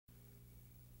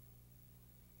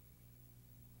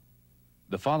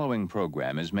The following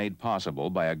program is made possible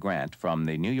by a grant from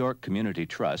the New York Community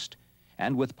Trust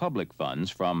and with public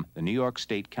funds from the New York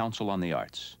State Council on the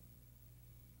Arts.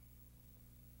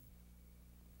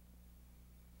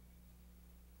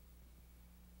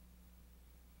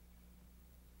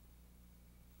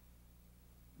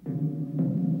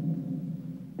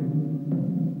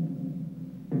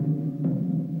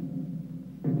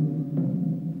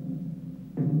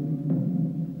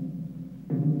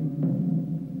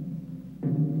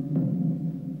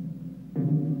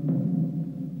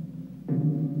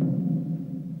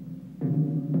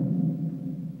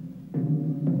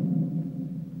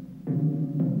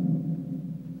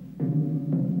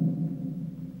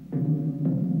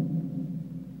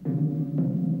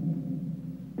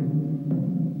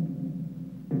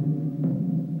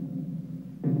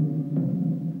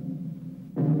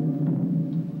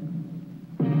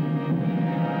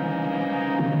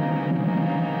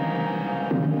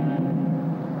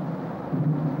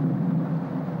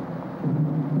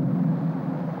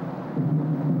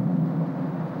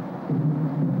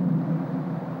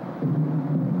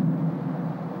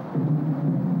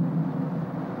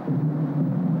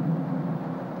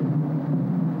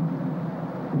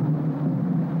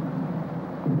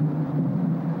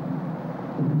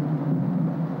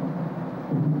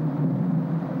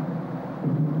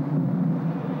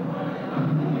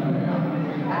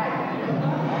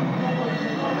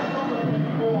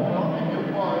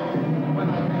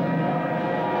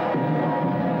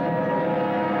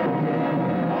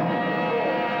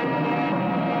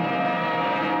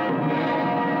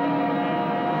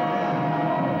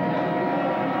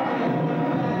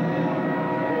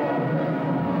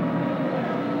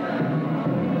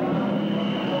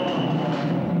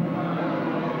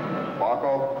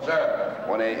 Sir.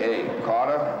 1AA,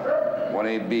 Carter.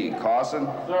 1AB, Carson.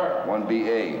 Sir.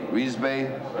 1BA,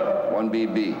 Riesbay.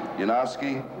 1BB,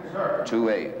 Yanowski.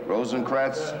 2A,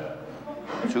 Rosenkratz.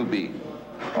 2B,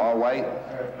 All White.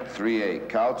 3A,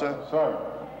 Coulter. Sir.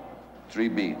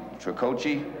 3B,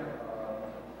 Tricoci.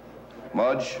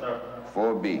 Mudge.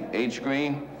 4B, H.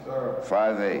 Green. Sir.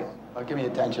 5A. Give me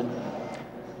attention.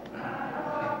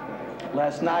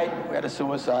 Last night, we had a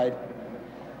suicide.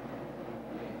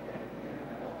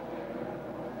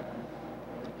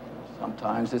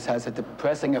 Sometimes this has a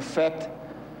depressing effect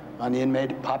on the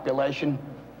inmate population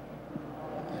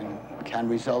and can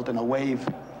result in a wave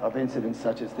of incidents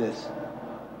such as this.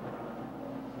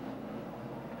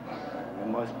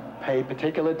 We must pay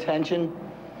particular attention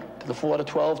to the 4 to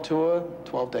 12 tour,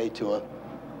 12-day tour.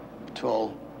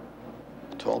 Patrol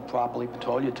properly,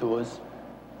 patrol your tours.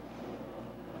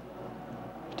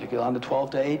 Particularly on the 12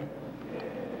 to 8.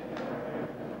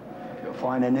 If you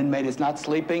find an inmate is not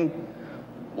sleeping,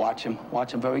 watch him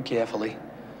very carefully.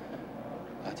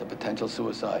 That's a potential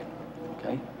suicide,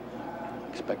 okay? I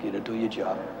expect you to do your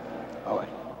job. All right.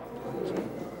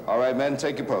 All right, men,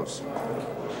 take your posts.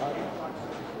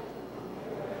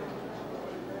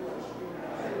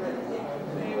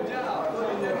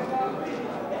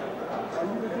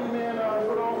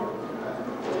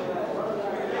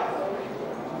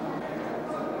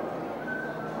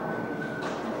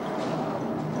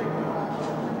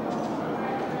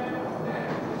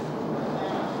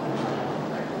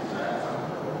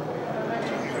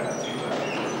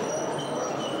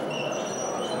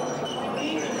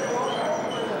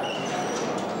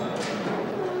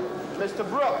 Mr.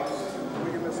 Brooks,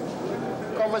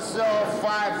 cover cell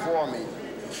 5 for me.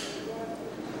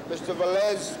 Mr.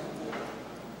 Velez,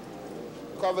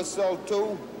 cover cell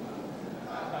 2.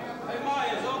 Hey,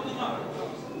 Myers, open them up.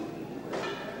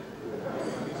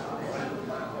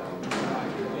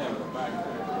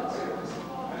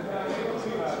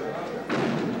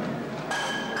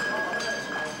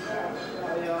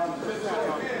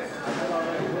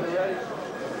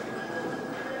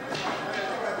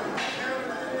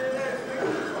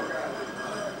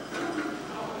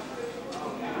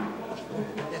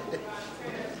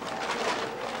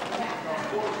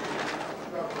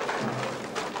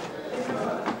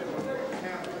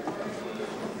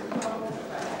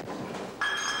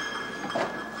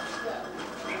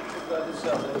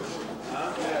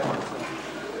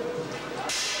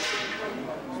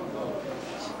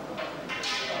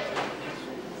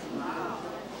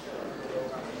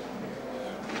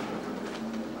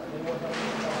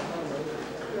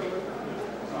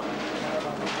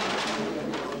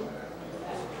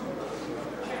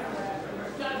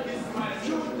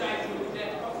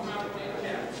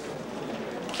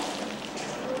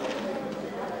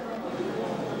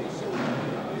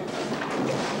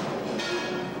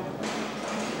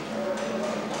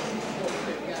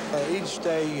 Each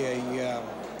day,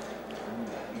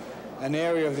 an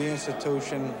area of the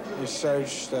institution is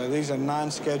searched. These are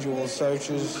non-scheduled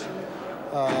searches.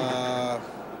 I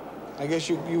guess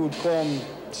you would call them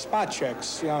spot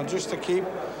checks, you know, just to keep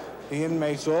the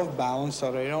inmates off balance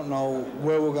so they don't know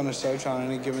where we're going to search on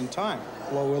any given time.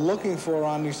 What we're looking for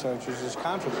on these searches is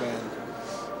contraband.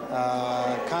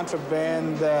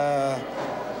 Contraband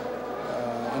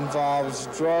involves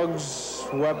drugs,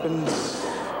 weapons,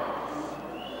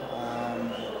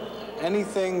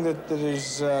 anything that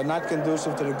is not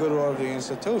conducive to the good order of the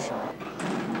institution.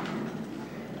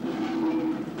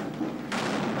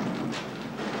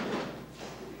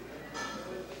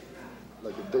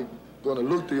 Like if they're gonna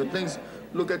look through your things,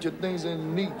 look at your things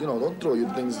and neat, you know, don't throw your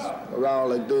things around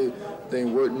like they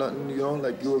ain't worth nothing, you know,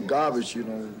 like you're garbage, you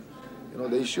know. You know,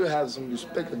 they should have some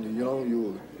respect on you, you know,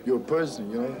 you're a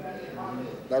person, you know,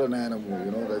 not an animal,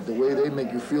 you know, like the way they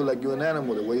make you feel like you're an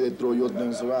animal, the way they throw your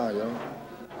things around, you know.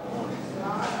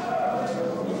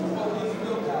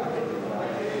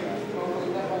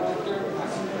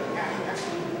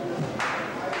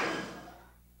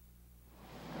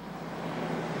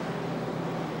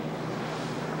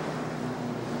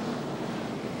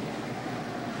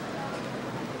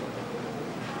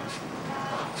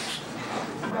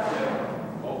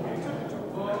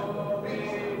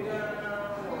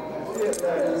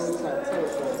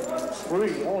 I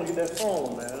want to get that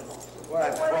phone, man.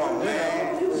 What phone,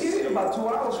 man? You get it about 2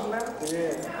 hours from now.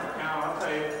 Yeah. I'll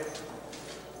tell you.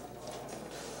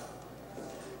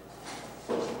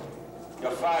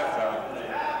 Got 5 times.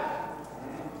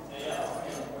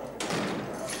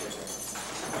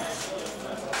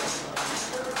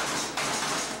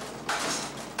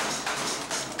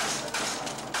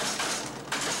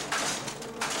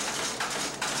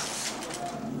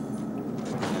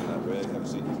 Have a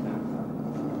seat.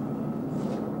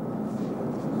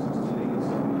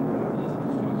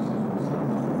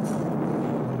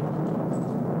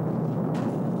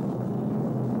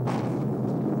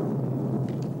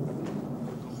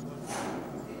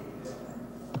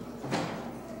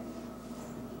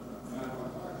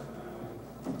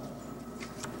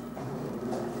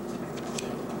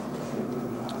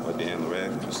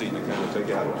 Take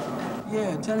you out.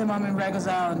 Yeah, tell him I'm in Rikers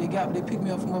Island. They picked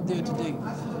me up from up there today.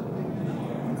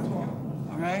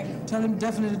 All right? Tell him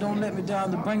definitely don't let me down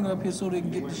to bring me up here so they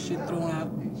can get this shit thrown out.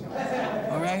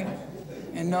 All right?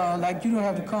 And like you don't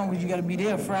have to come because you got to be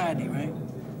there Friday, right?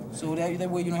 So that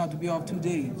way you don't have to be off 2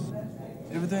 days.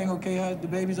 Everything okay? Huh? The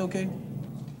baby's okay?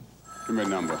 Give me a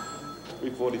number.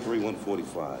 343,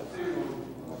 145.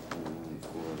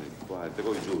 145. There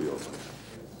go your jewelry over.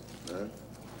 Huh?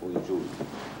 Oh, your jewelry.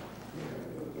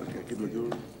 Okay, give me the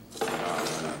jewelry. No.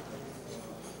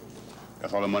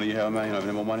 That's all the money you have, man? You don't have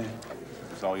any more money?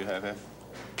 That's all you have here?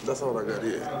 That's all I got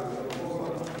here.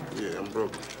 Yeah, I'm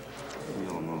broke.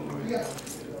 No.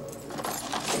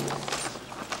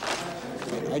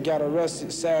 I got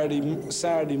arrested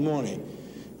Saturday morning.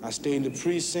 I stayed in the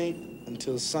precinct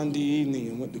until Sunday evening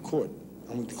and went to court.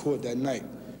 I went to court that night.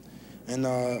 And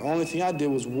the only thing I did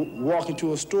was walk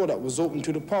into a store that was open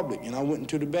to the public, and I went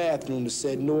into the bathroom that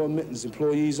said no admittance,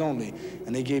 employees only,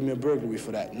 and they gave me a burglary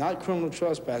for that. Not criminal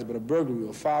trespass, but a burglary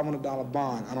with a $500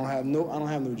 bond. I don't have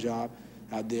no job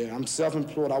out there. I'm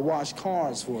self-employed. I wash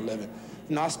cars for a living.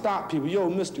 And I stop people. Yo,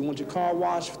 mister, you want your car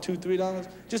washed for $2, $3?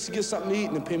 Just to get something to eat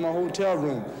and to pay my hotel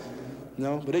room. You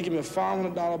know? But they give me a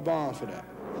 $500 bond for that.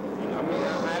 I mean,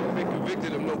 I haven't been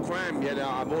convicted of no crime yet.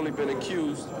 I've only been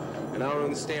accused. And I don't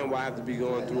understand why I have to be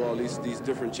going through all these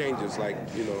different changes. Like,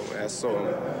 you know, I'm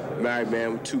a married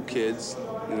man with 2 kids,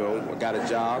 you know, I got a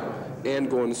job and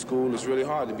going to school. It's really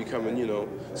hard to be coming, you know,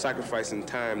 sacrificing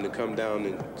time to come down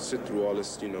and sit through all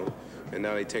this, you know, and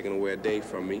now they're taking away a day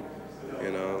from me.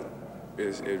 And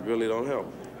it really don't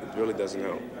help. It really doesn't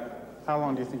help. How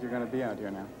long do you think you're going to be out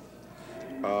here now?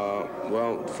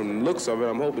 Well, from the looks of it,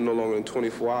 I'm hoping no longer than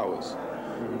 24 hours.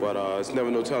 But it's never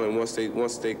no telling. Once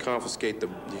they confiscate the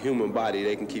human body,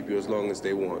 they can keep you as long as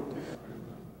they want.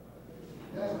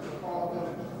 2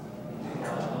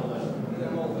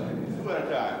 at a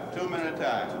time. 2 minutes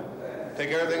at a time. Take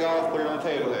everything off, put it on the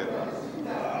table there. 2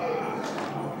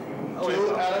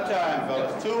 at a time,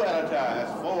 fellas. 2 at a time.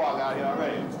 That's 4 I got here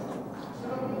already.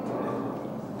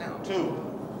 2.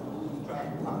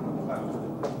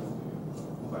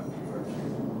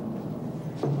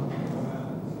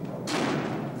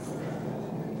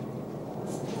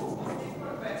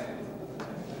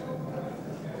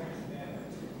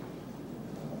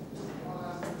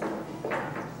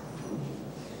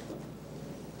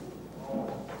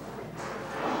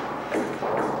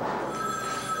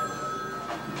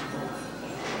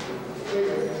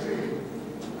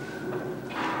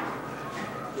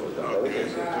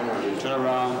 Turn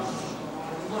around.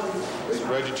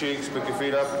 Spread your cheeks, pick your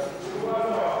feet up.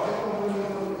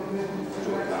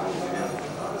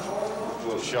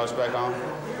 Put your shorts back on.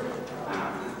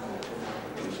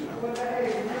 Put your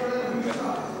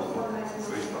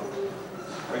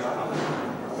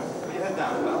head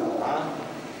down, pal. Huh?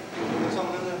 Put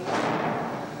something in there.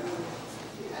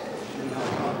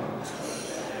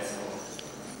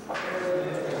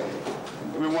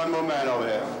 Give me one more man over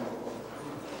there.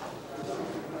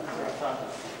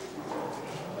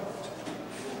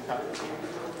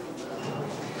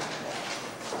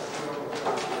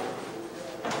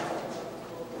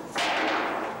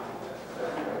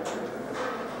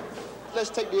 Let's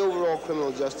take the overall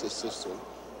criminal justice system.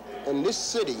 In this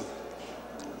city,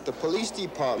 the police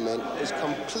department is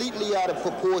completely out of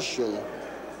proportion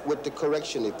with the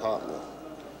correction department.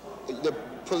 The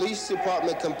police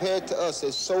department compared to us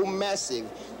is so massive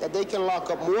that they can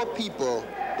lock up more people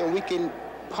than we can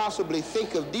possibly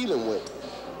think of dealing with.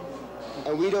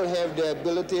 And we don't have the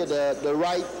ability, the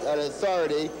right, or the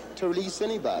authority to release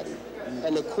anybody.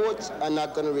 And the courts are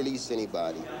not going to release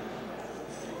anybody.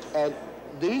 And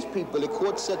these people, the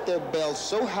courts set their bail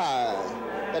so high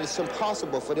that it's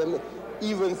impossible for them to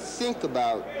even think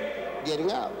about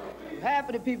getting out. Half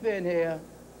of the people in here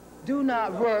do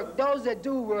not work. Those that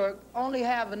do work only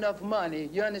have enough money,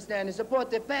 you understand, to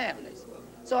support their families.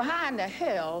 So how in the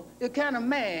hell can a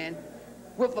man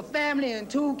with a family and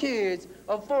 2 kids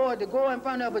afford to go in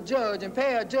front of a judge and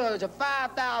pay a judge a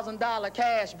 $5,000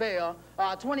 cash bail or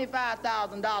a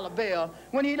 $25,000 bail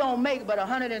when he don't make but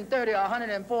 $130 or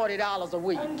 $140 a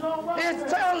week?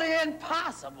 It's totally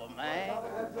impossible, man.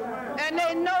 And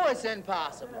they know it's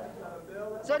impossible.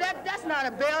 So that's not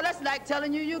a bail. That's like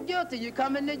telling you you're guilty. You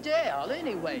come into jail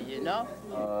anyway, you know?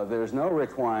 There's no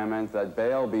requirement that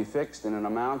bail be fixed in an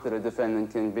amount that a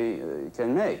defendant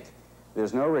can make.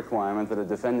 There's no requirement that a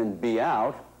defendant be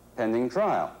out pending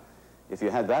trial. If you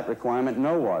had that requirement,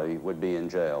 nobody would be in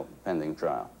jail pending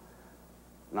trial.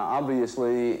 Now,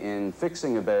 obviously, in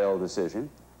fixing a bail decision,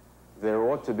 there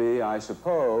ought to be, I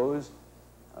suppose,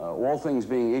 all things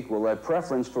being equal, a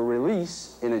preference for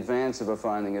release in advance of a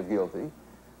finding of guilty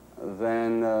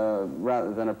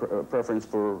rather than a preference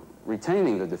for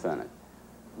retaining the defendant.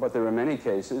 But there are many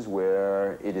cases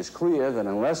where it is clear that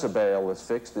unless a bail is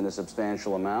fixed in a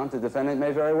substantial amount, the defendant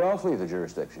may very well flee the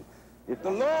jurisdiction. The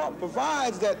law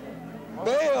provides that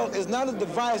bail is not a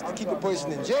device to keep a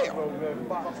person in jail.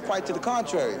 Quite to the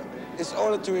contrary. It's in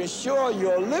order to ensure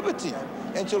your liberty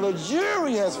until a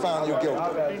jury has found you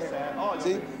guilty.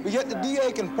 See, but yet the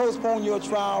DA can postpone your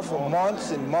trial for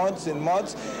months and months and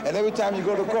months, and every time you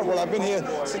go to court, well, I've been here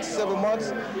 6 or 7 months,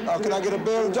 can I get a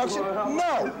bail reduction?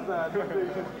 No.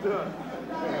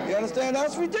 You understand?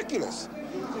 That's ridiculous.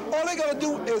 All they gotta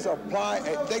do is apply,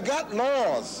 they got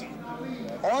laws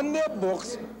on their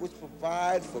books which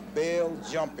provide for bail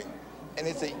jumping, and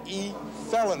it's an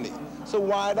E-felony. So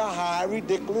why the high,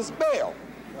 ridiculous bail?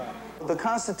 The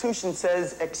Constitution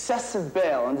says excessive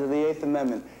bail under the 8th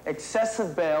Amendment.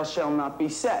 Excessive bail shall not be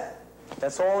set.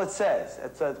 That's all it says.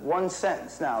 It's one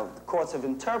sentence. Now, the courts have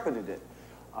interpreted it,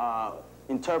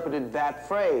 interpreted that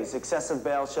phrase, excessive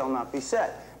bail shall not be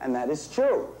set. And that is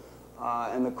true.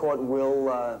 And the court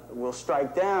will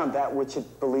strike down that which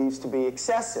it believes to be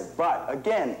excessive. But,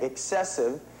 again,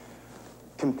 excessive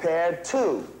compared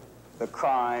to the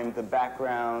crime, the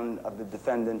background of the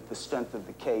defendant, the strength of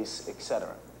the case,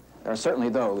 etc. There are certainly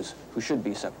those who should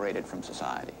be separated from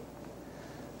society.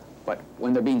 But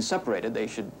when they're being separated, they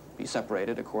should be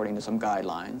separated according to some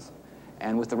guidelines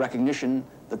and with the recognition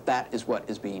that that is what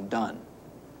is being done,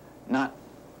 not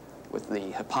with the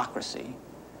hypocrisy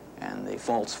and the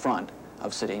false front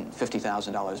of sitting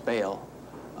 $50,000 bail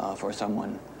for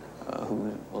someone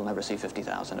who will never see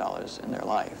 $50,000 in their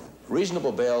life.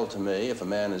 Reasonable bail to me, if a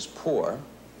man is poor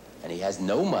and he has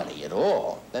no money at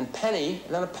all, then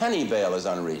a penny bail is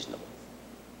unreasonable.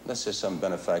 Unless there's some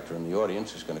benefactor in the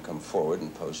audience who's going to come forward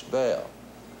and post bail.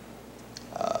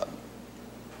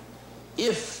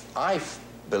 If I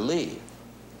believe,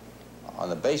 on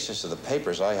the basis of the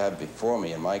papers I have before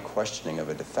me in my questioning of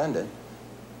a defendant,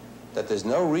 that there's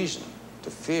no reason to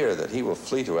fear that he will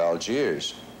flee to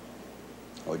Algiers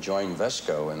or join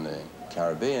Vesco in the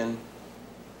Caribbean,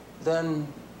 then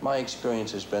my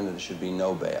experience has been that there should be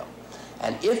no bail.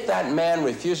 And if that man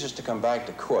refuses to come back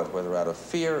to court, whether out of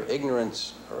fear,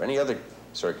 ignorance, or any other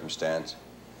circumstance,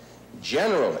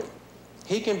 generally,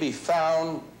 he can be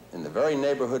found in the very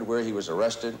neighborhood where he was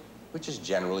arrested, which is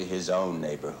generally his own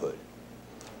neighborhood.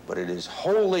 But it is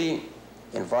wholly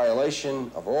in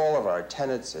violation of all of our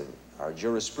tenets of our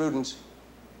jurisprudence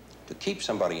to keep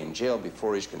somebody in jail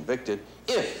before he's convicted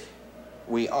if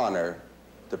we honor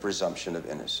the presumption of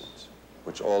innocence.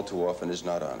 which all too often is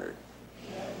not honored.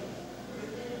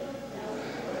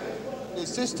 The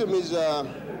system is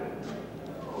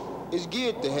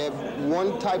geared to have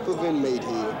one type of inmate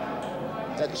here.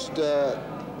 That's the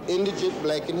indigent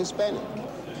black and Hispanic.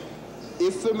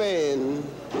 If a man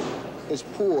is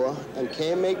poor and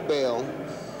can't make bail,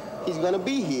 he's gonna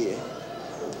be here,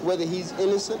 whether he's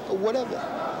innocent or whatever.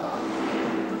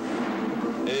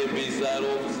 Hey, B-side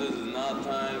officers, it's now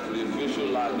time for the official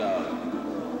lockout.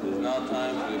 It's now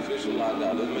time for the official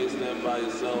lockout. Inmates stand by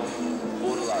yourself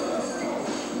for the lockout.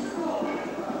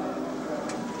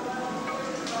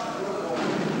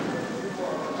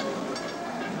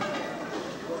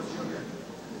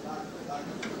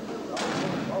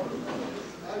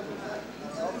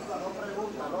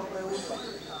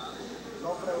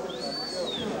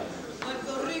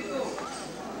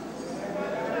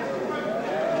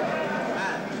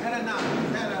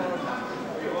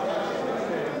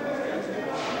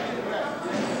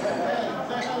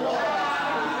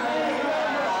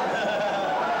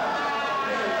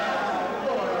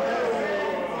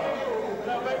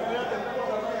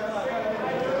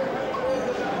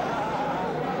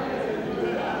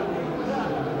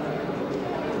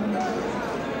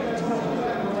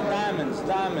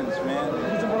 Diamonds, man.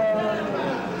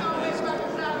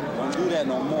 Don't do that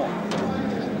no more.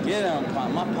 Get on,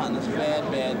 partner. My partner's bad.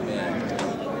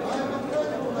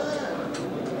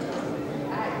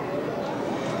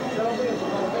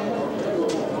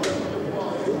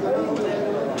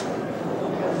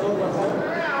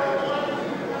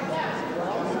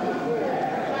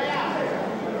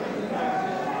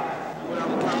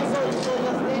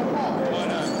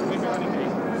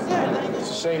 It's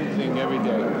the same thing every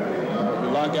day. You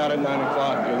lock out at 9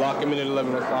 o'clock, you lock them in at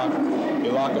 11 o'clock,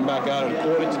 you lock them back out at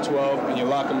 11:45 to 12, and you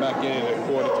lock them back in at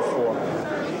 3:45 to 4.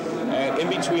 And in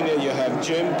between there, you have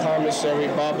gym, commissary,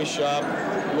 barber shop,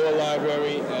 law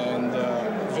library, and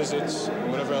visits,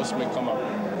 and whatever else may come up.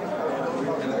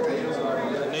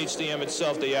 In HDM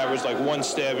itself, they average like 1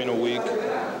 stabbing a week,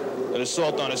 an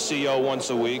assault on a CO once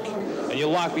a week, and you're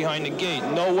locked behind the gate.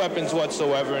 No weapons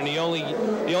whatsoever, and the only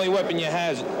weapon you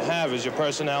have is your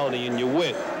personality and your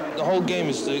wit. The whole game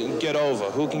is to get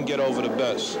over. Who can get over the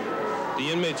best?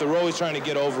 The inmates are always trying to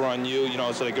get over on you,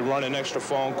 so they can run an extra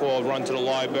phone call, run to the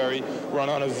library, run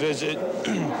on a visit,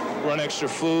 run extra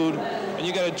food. And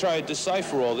you got to try to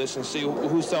decipher all this and see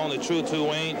who's telling the truth, who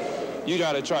ain't. You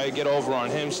got to try to get over on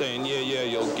him saying, yeah,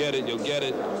 you'll get it.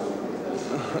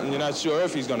 And you're not sure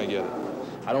if he's going to get it.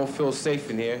 I don't feel safe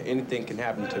in here. Anything can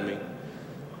happen to me.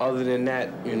 Other than that,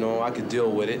 I could deal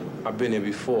with it. I've been here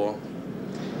before.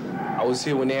 I was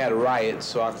here when they had a riot,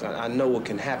 so I know what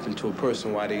can happen to a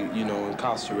person while they,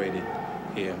 incarcerated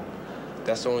here.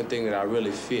 That's the only thing that I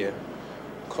really fear,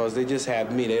 because they just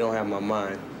have me. They don't have my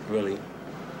mind, really.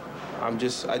 I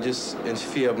just in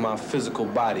fear of my physical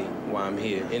body while I'm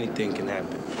here. Anything can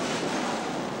happen.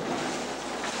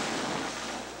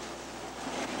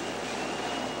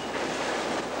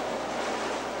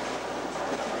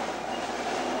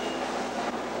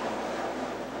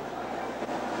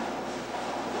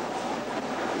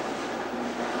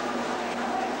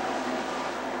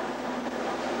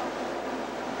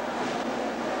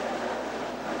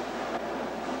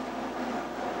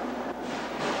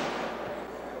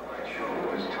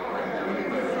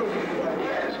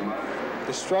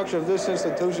 The structure of this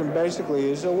institution basically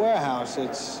is a warehouse.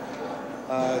 It's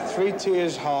 3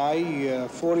 tiers high,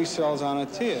 40 cells on a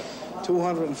tier,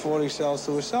 240 cells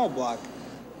to a cell block.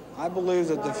 I believe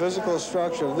that the physical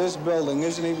structure of this building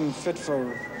isn't even fit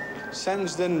for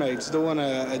sentenced inmates doing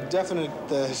a definite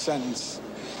sentence.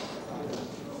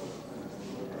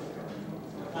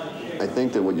 I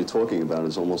think that what you're talking about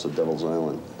is almost a devil's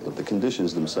island. The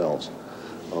conditions themselves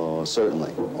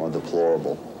certainly are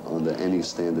deplorable under any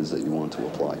standards that you want to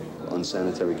apply.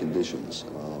 Unsanitary conditions,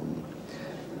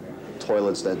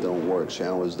 toilets that don't work,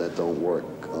 showers that don't work,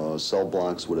 cell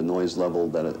blocks with a noise level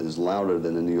that is louder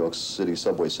than the New York City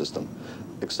subway system,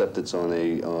 except it's on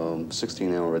a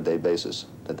 16-hour-a-day basis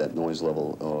that noise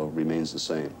level remains the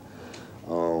same.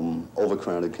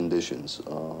 Overcrowded conditions,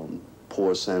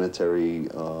 poor sanitary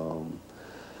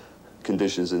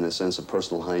conditions in the sense of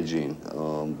personal hygiene,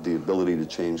 the ability to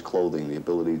change clothing, the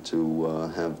ability to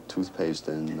have toothpaste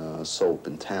and soap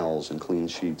and towels and clean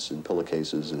sheets and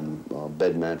pillowcases and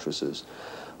bed mattresses.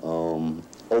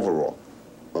 Overall,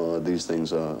 these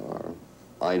things are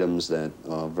items that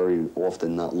are very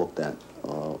often not looked at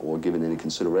or given any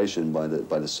consideration by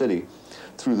the city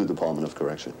through the Department of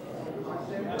Correction.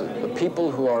 The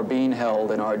people who are being held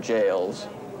in our jails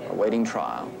awaiting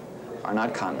trial are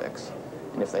not convicts.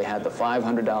 And if they had the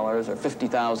 $500 or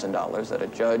 $50,000 that a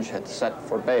judge had set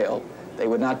for bail, they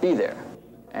would not be there.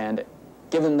 And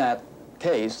given that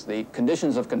case, the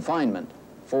conditions of confinement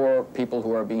for people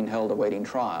who are being held awaiting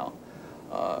trial,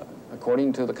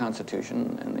 according to the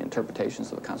Constitution and the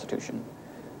interpretations of the Constitution,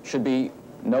 should be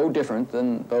no different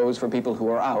than those for people who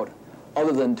are out,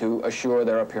 other than to assure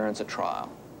their appearance at trial.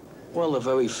 Well, the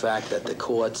very fact that the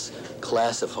courts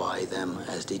classify them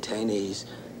as detainees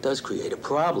does create a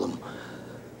problem.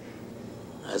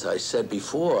 As I said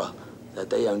before, that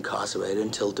they are incarcerated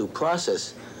until due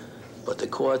process, but the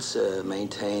courts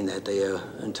maintain that they are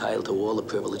entitled to all the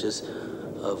privileges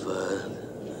of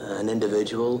an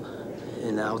individual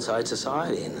in outside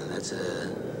society, and that's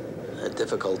a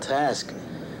difficult task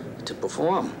to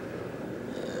perform.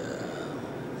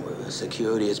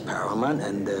 Security is paramount,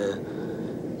 and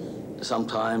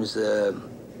sometimes the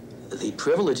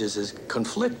privileges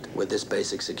conflict with this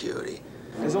basic security.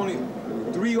 There's only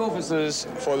 3 officers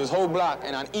for this whole block,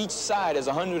 and on each side there's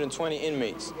 120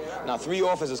 inmates. Now, 3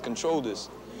 officers control this.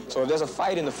 So if there's a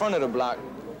fight in the front of the block,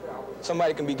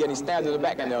 somebody can be getting stabbed in the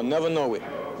back, and they'll never know it.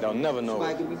 They'll never know it.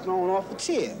 Somebody can be thrown off a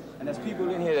chair. And there's people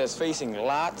in here that's facing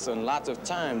lots and lots of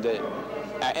time that,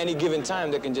 at any given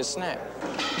time, they can just snap.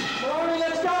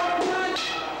 Let's go!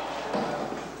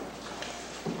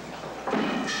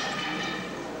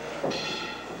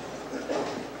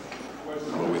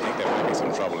 We think there might be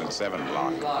some trouble in 7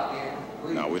 block.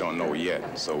 Now, we don't know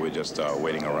yet, so we're just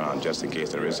waiting around just in case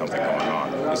there is something going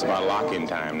on. It's about lock-in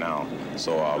time now,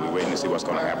 so we're waiting to see what's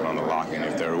going to happen on the lock-in,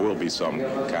 if there will be some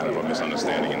kind of a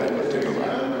misunderstanding in that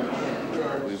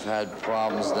particular. We've had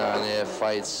problems down there,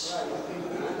 fights,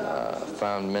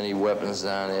 found many weapons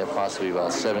down there, possibly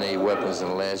about 7 or 8 weapons in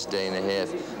the last day and a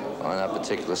half on that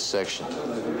particular section.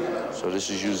 So this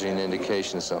is usually an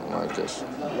indication of something like this.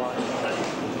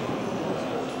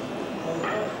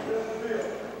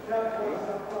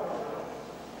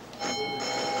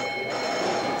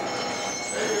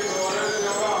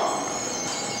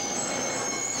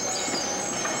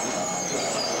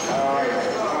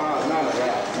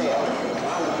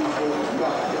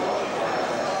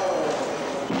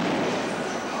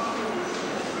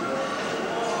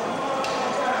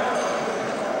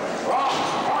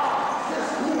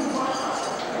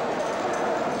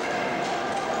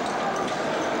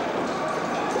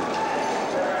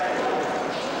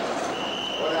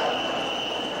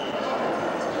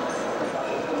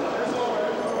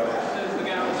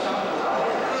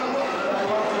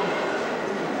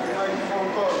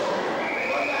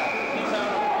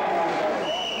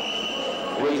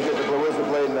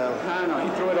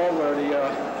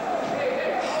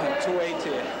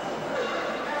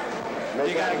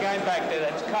 You got a guy back there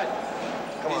that's cut.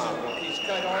 Come on. He's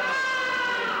cut on.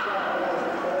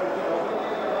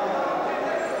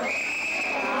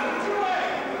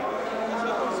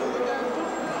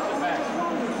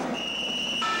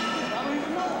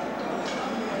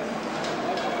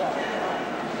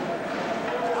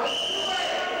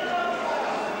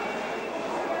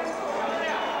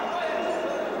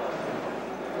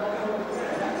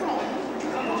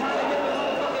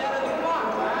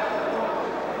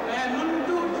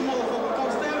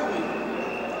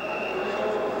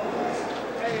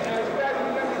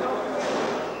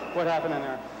 What happened in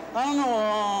there? I don't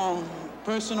know,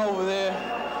 person over there,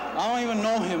 I don't even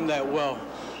know him that well,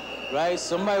 right?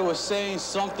 Somebody was saying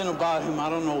something about him, I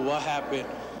don't know what happened.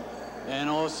 And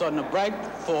all of a sudden, a break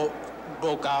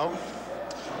broke out.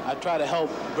 I try to help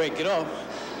break it up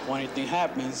when anything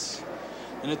happens.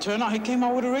 And it turned out he came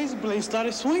out with a razor blade and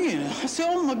started swinging. I said,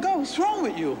 oh my God, what's wrong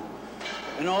with you?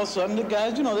 And all of a sudden, the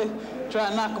guys, you know, they try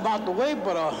to knock him out the way,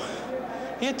 but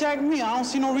he attacked me. I don't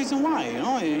see no reason why, you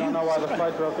know? You don't know why the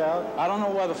fight broke out? I don't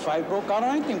know why the fight broke out or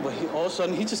anything, but all of a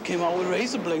sudden he just came out with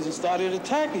razor blades and started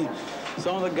attacking.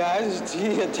 Some of the guys,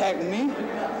 he attacked me.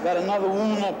 Got another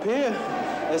wound up here.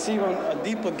 That's even a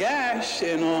deeper gash,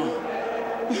 and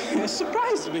it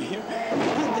surprised me.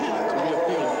 It's real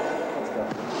beautiful.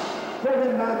 Take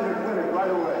him down to the clinic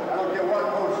right away. I don't care what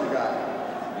post you got.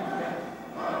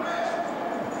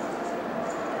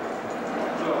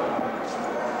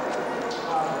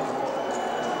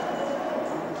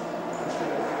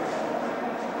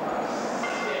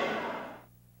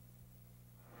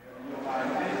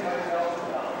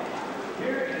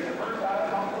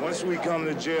 Once we come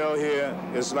to jail here,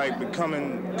 it's like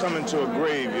coming to a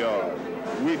graveyard.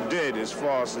 We're dead as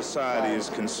far as society is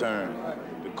concerned.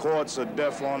 The courts are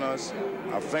deaf on us.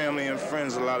 Our family and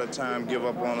friends a lot of time give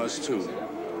up on us too.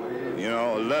 You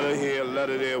know, a letter here, a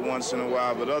letter there once in a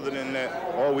while, but other than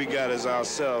that, all we got is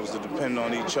ourselves to depend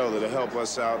on each other to help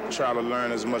us out, try to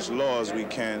learn as much law as we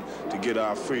can to get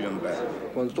our freedom back.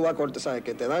 Cuando tú vas a corte, sabes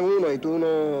que te dan uno y tú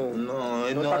no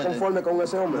estás conforme con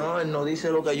ese hombre. No, él no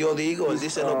dice lo que yo digo, él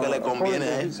dice lo que le conviene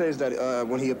a él. He says that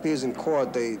when he appears in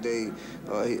court,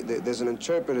 there's an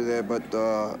interpreter there, but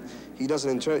he doesn't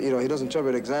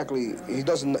interpret exactly. He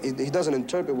doesn't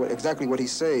interpret exactly what he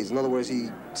says. In other words, he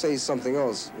says something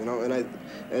else, you know.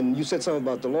 And you said something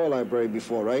about the law library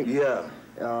before, right? Yeah.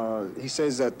 He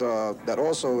says that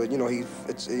also, you know, he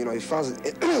finds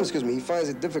it excuse me, he finds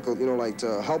it difficult, you know, like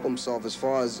to help himself as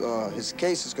far as his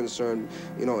case is concerned,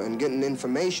 you know, and getting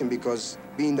information, because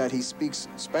being that he speaks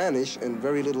Spanish and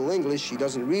very little English, he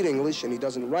doesn't read English and he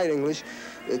doesn't write English.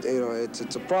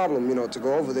 It's a problem, you know, to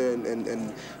go over there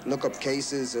and look up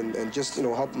cases and just, you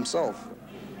know, help himself.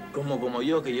 Como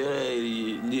yo, que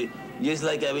yo, just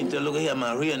like I've been to look here,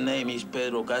 my real name is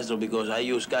Pedro Castro because I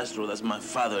use Castro, that's my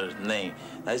father's name.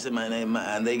 That's my name,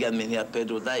 and they got me here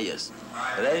Pedro Diaz.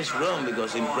 But that is wrong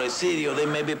because in Presidio, they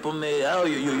maybe put me, oh,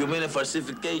 you mean a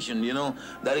falsification, you know?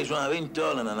 That is wrong, I've been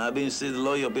told, and I've been sitting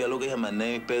lawyer, look here, my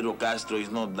name is Pedro Castro,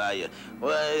 it's not Diaz.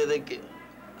 Well,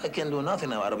 I can't do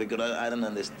nothing about it because I don't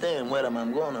understand where am I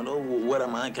going or where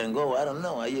I can go. I don't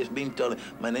know. I just been told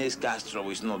my name is Castro.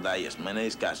 It's not Diaz. My name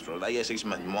is Castro. Diaz is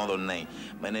my mother's name.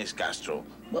 My name is Castro.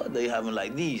 But they have them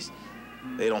like these.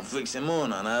 They don't fix them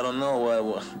on, and I don't know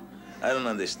why. I don't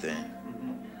understand.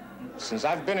 Since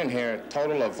I've been in here a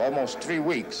total of almost 3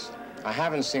 weeks, I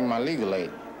haven't seen my legal aid.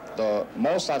 The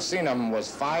most I've seen of him was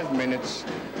 5 minutes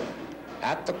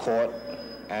at the court,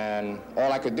 and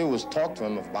all I could do was talk to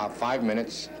him for about 5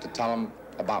 minutes to tell him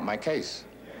about my case.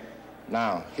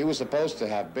 Now, he was supposed to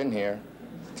have been here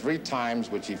 3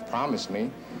 times, which he promised me,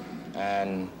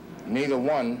 and neither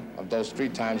one of those 3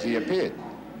 times he appeared.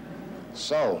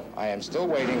 So, I am still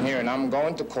waiting here, and I'm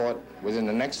going to court within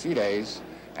the next few days,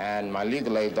 and my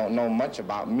legal aid don't know much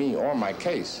about me or my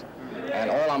case. And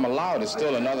all I'm allowed is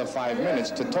still another 5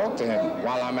 minutes to talk to him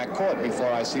while I'm at court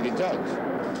before I see the judge.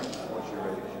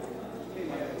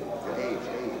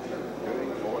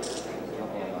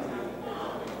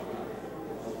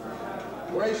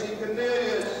 Gracie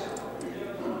Cornelius.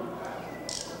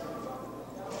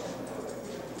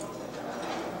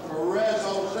 Perez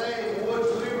Jose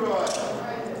Woods Leroy.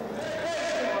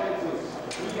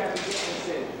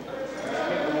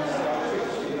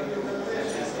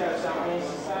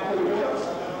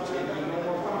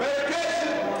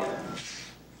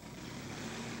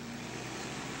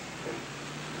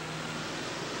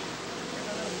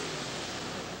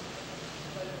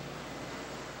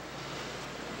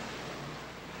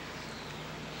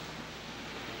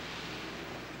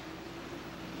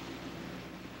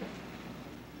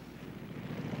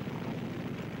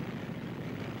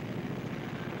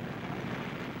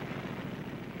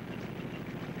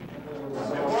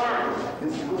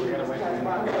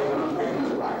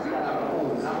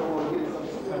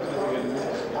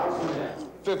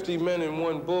 $50 men in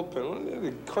one bullpen. Isn't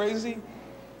it crazy?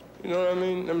 You know what I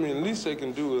mean? I mean, at least they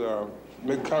can do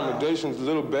make accommodations a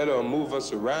little better or move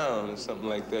us around or something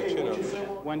like that, you know.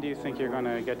 When do you think you're going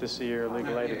to get to see your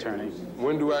legal aid attorney?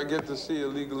 When do I get to see a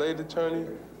legal aid attorney?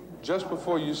 Just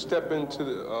before you step into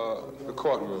the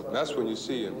courtroom. That's when you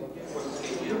see him.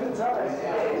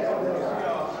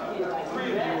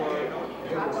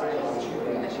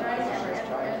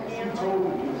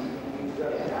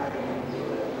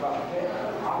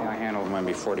 I handle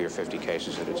maybe 40 or 50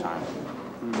 cases at a time.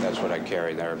 That's what I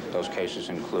carry there. Those cases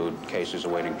include cases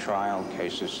awaiting trial,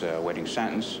 cases awaiting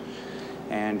sentence,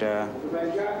 and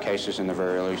cases in the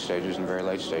very early stages and very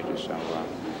late stages. So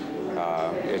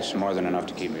it's more than enough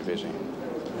to keep me busy.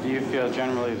 Do you feel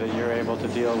generally that you're able to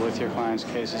deal with your clients'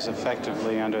 cases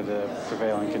effectively under the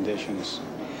prevailing conditions?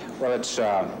 Well, it's,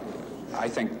 I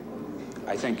think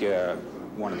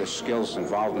one of the skills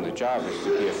involved in the job is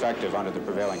to be effective under the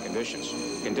prevailing conditions.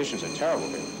 Conditions are terrible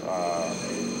here.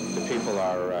 The people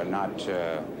are not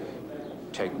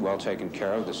well taken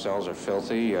care of. The cells are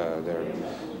filthy. They're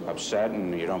upset,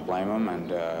 and you don't blame them.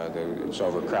 And it's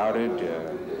overcrowded.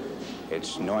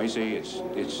 It's noisy.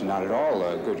 It's not at all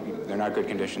good. They're not good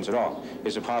conditions at all.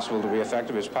 Is it possible to be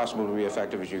effective? It's possible to be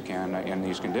effective as you can in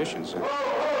these conditions.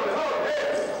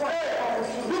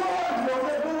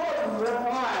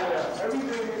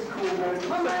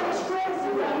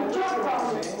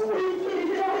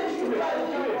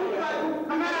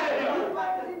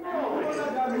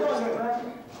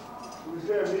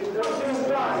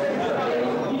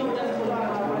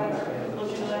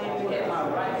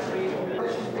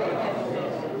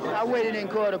 I waited in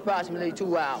court approximately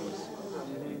 2 hours.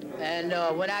 And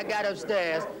when I got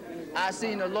upstairs, I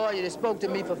seen a lawyer that spoke to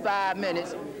me for 5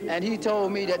 minutes, and he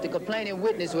told me that the complaining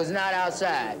witness was not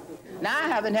outside. Now, I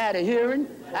haven't had a hearing.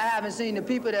 I haven't seen the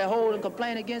people that hold and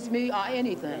complain against me or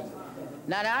anything.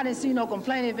 Now, I didn't see no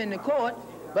complainant in the court,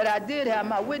 but I did have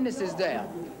my witnesses there.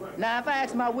 Now, if I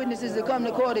ask my witnesses to come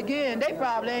to court again, they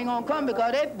probably ain't gonna come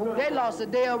because they lost a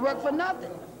day of work for nothing.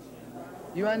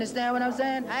 You understand what I'm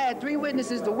saying? I had 3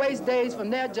 witnesses to waste days from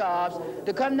their jobs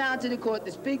to come down to the court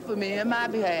to speak for me in my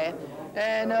behalf,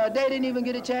 and they didn't even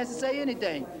get a chance to say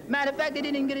anything. Matter of fact, they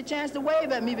didn't even get a chance to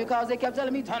wave at me because they kept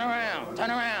telling me, turn around,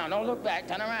 don't look back,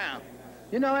 turn around.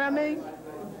 You know what I mean?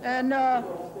 And now,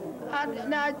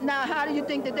 how do you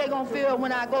think that they're gonna feel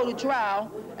when I go to trial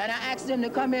and I ask them to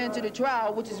come into the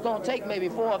trial, which is gonna take maybe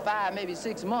 4 or 5, maybe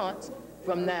 6 months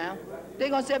from now? They're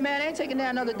gonna say, man, they ain't taking that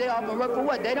another day off and work for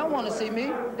what? They don't wanna see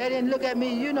me. They didn't look at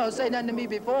me, you know, say nothing to me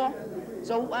before.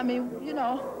 So, I mean, you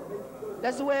know,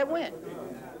 that's the way it went.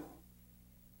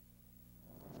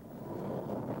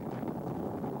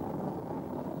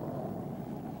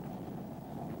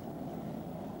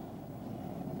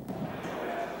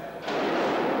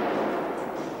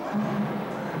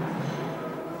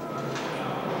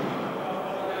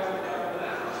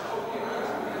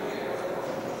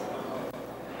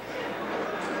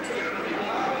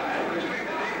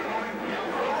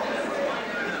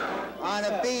 On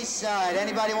the B-side,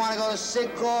 anybody want to go to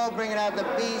sick call, bring it out the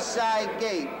B-side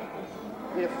gate.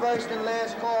 Be the first and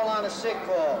last call on a sick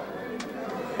call.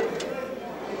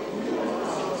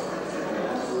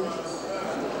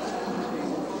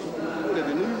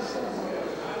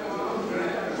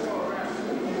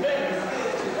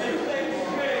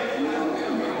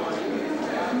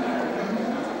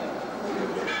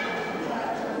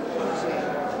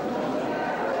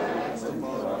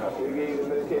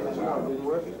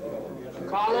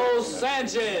 Carlos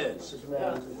Sanchez.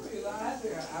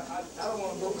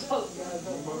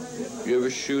 You ever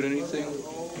shoot anything?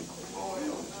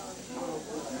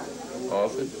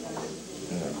 Often?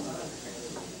 Yeah.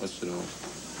 What's it on?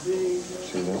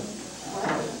 See that?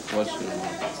 What's it on?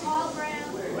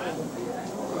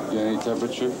 You got any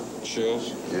temperature?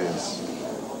 Chills? Yes.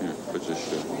 Here, put your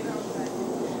shit.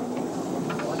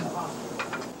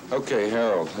 Okay,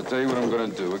 Harold, I'll tell you what I'm gonna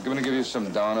do. We're gonna give you some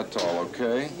Donatol,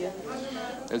 okay?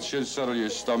 It should settle your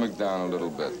stomach down a little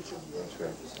bit.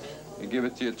 You give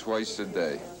it to you twice a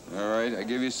day, all right? I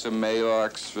give you some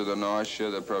Maalox for the nausea.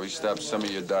 That'll probably stop some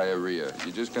of your diarrhea.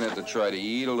 You're just gonna have to try to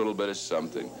eat a little bit of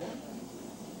something.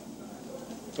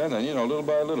 And then, you know, little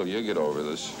by little, you'll get over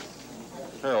this.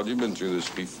 Harold, you've been through this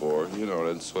before. You know,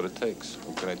 that's what it takes.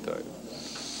 What can I tell you?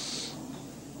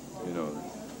 You know that.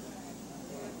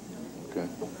 Okay.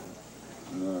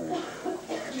 All right.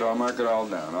 So I'll mark it all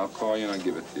down. I'll call you and I'll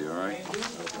give it to you, all right?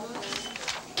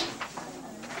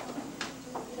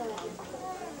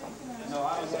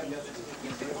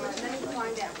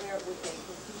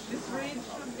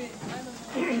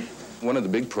 One of the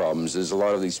big problems is a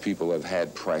lot of these people have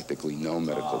had practically no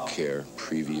medical care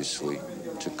previously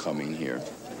to coming here.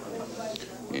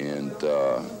 And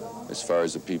as far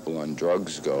as the people on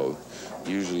drugs go,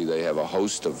 usually they have a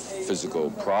host of physical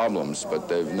problems, but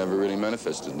they've never really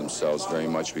manifested themselves very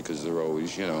much because they're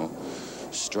always, you know,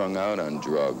 strung out on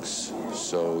drugs.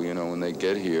 So, you know, when they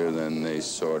get here, then they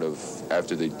sort of,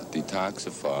 after they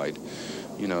detoxified,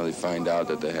 you know, they find out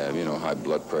that they have, you know, high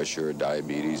blood pressure or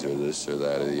diabetes or this or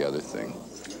that or the other thing.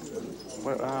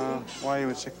 Why are you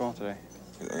at sick call today?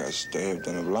 I got stabbed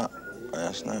in the block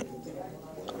last night.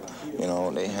 You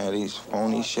know, they had these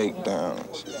phony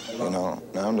shakedowns, you know.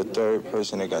 Now I'm the 3rd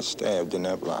person that got stabbed in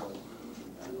that block.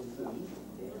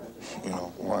 You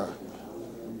know, why?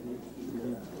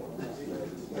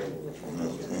 You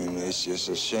know, and it's just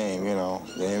a shame, you know.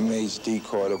 The inmates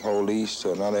decoy the police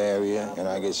to another area, and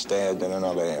I get stabbed in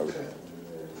another area.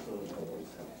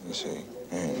 You see,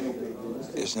 and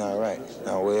it's not right.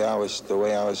 Now, the way I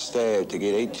was stabbed, to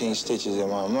get 18 stitches in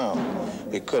my mouth,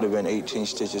 it could have been 18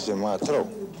 stitches in my throat.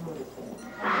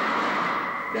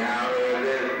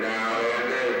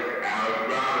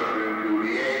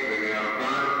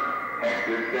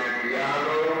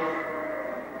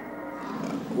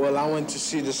 Well, I went to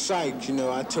see the psych, you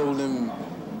know. I told him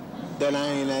that I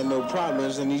ain't had no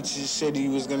problems, and he just said he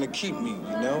was gonna keep me,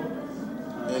 you know?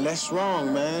 And that's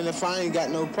wrong, man. If I ain't got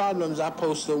no problems, I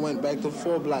posted went back to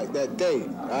 4 Block that day,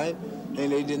 right?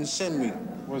 And they didn't send me.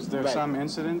 Was there some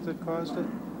incident that caused it?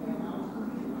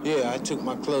 Yeah, I took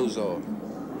my clothes off.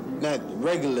 Not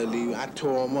regularly, I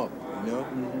tore them up, you know?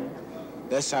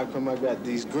 That's how come I got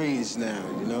these greens now,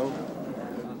 you know?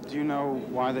 Do you know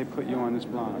why they put you on this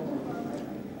block?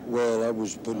 Well, I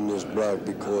was put in this block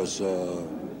because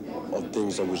of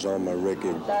things that was on my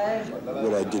record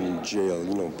what I did in jail,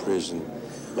 you know, prison.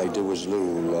 Like there was a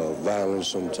little violence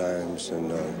sometimes,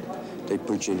 and they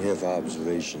put you in here for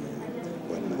observation.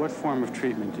 What form of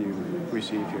treatment do you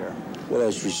receive here? Well, I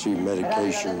received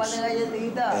medications,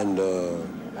 and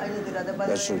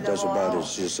that's about it.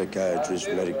 Just psychiatrists,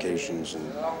 medications,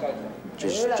 and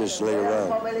just lay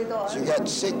around. So you got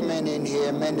sick men in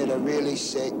here, men that are really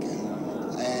sick,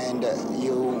 and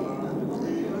you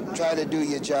try to do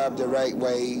your job the right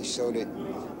way so that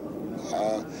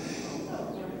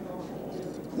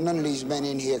none of these men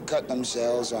in here cut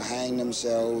themselves or hang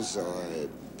themselves or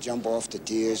jump off the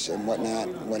tiers and whatnot,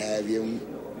 what have you.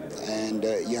 And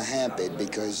you're hampered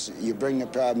because you bring the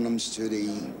problems to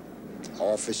the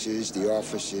officers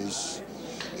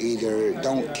either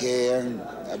don't care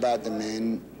about the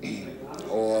men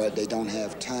or they don't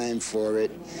have time for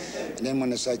it. And then when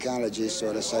the psychologists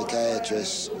or the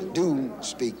psychiatrists do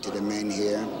speak to the men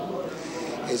here,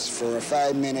 it's for a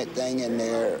 5-minute thing, and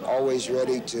they're always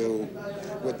ready to,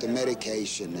 with the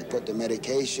medication. They put the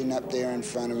medication up there in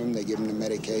front of them, they give them the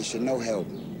medication, no help.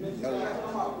 No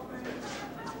help.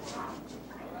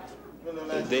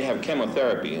 They have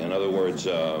chemotherapy, in other words,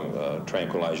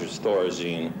 tranquilizers,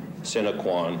 Thorazine,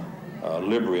 Sinequan,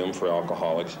 Librium for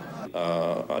alcoholics.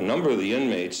 A number of the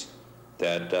inmates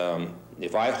that,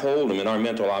 if I hold them in our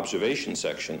mental observation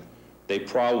section, they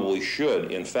probably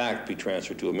should, in fact, be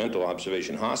transferred to a mental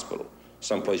observation hospital,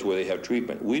 someplace where they have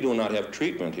treatment. We do not have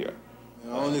treatment here.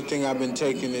 The only thing I've been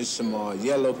taking is some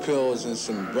yellow pills and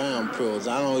some brown pills.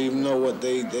 I don't even know what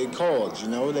they called, you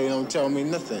know? They don't tell me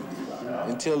nothing.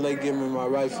 Until they give me my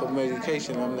rightful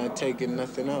medication, I'm not taking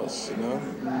nothing else, you know?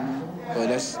 But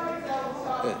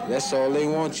that's all they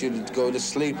want you to go to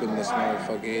sleep in this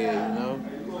motherfucker here, you know?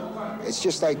 It's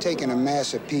just like taking a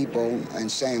mass of people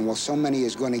and saying, well, so many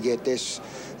is going to get this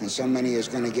and so many is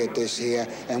going to get this here,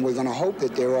 and we're going to hope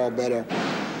that they're all better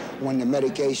when the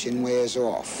medication wears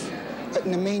off. But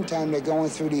in the meantime, they're going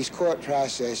through these court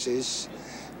processes.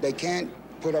 They can't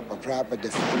put up a proper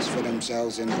defense for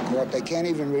themselves in the court. They can't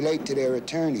even relate to their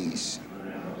attorneys.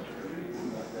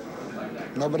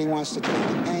 Nobody wants to take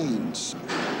the pains.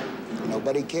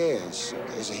 Nobody cares.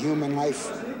 There's a human life.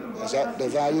 Is that the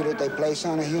value that they place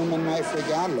on a human life,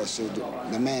 regardless of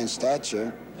the man's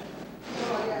stature?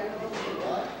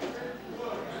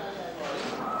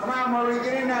 Come on, Murray,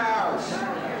 get in the house.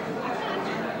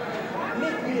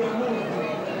 Lift me a move.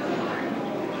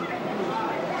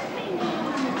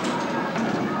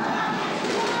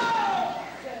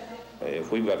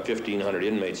 If we've got 1,500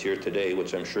 inmates here today,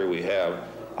 which I'm sure we have,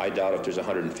 I doubt if there's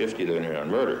 150 that are in here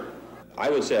on murder. I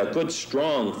would say a good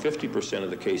strong 50% of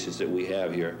the cases that we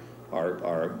have here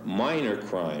are minor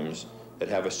crimes that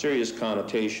have a serious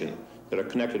connotation that are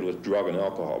connected with drug and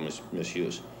alcohol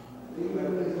misuse.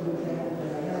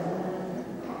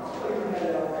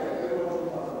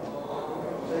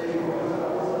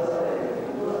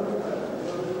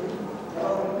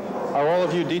 Are all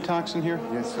of you detoxing here?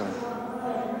 Yes, sir.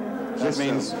 That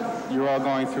means you're all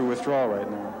going through withdrawal right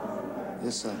now.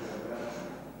 Yes, sir.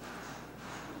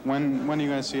 When are you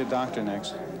going to see a doctor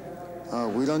next?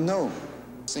 We don't know.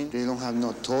 They don't have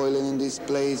no toilet in this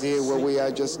place here where we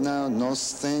are just now. No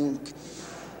stink,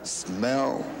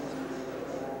 smell.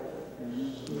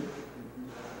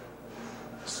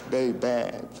 It's very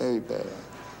bad, very bad.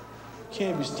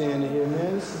 Can't be standing here,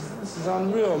 man. This is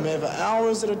unreal, man. For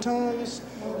hours at a time, it's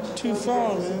too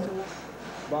far, man.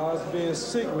 By us being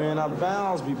sick, man, our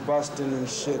bowels be busting and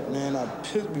shit, man. Our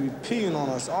pit be peeing on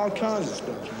us, all kinds of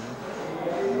stuff, man.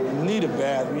 We need a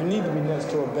bath. We need to be next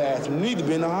to a bathroom. We need to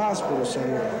be in a hospital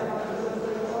somewhere.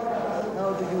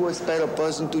 How do you expect a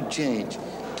person to change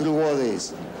through all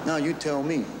this? Now you tell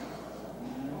me.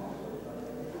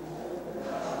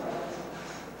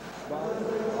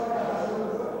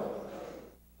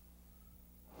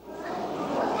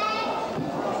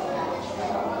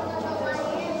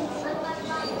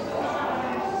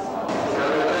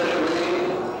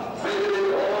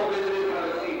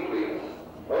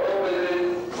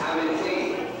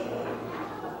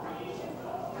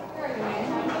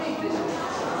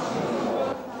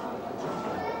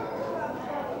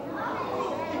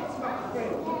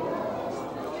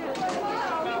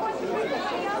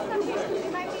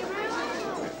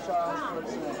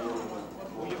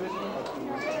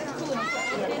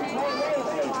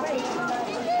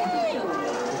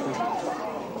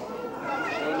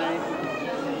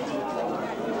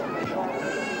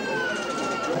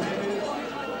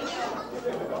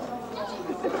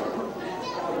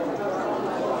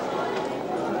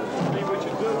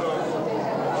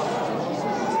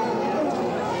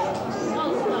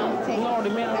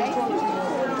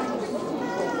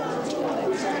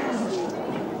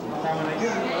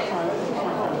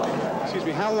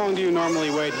 how long do you normally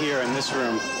wait here in this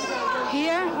room?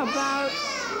 Here, about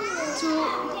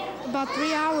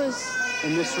 3 hours.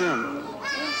 In this room?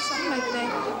 Yeah, something like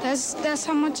that. That's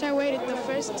how much I waited the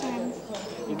first time.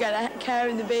 You gotta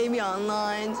carry the baby on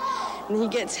lines, and he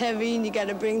gets heavy, and you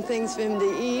gotta bring things for him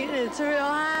to eat. And it's a real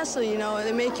hassle, you know.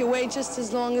 They make you wait just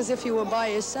as long as if you were by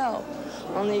yourself.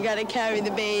 Only you gotta carry the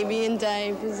baby and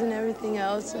diapers and everything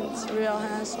else, and it's a real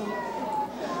hassle.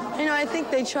 You know, I think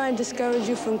they try and discourage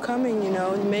you from coming, you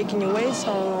know, and making you wait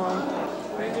so long.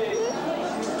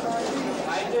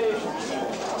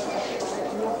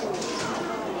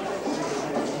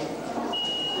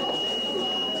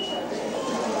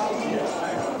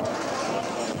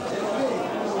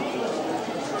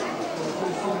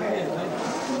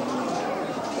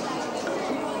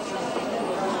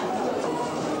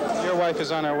 Your wife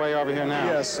is on her way over here now.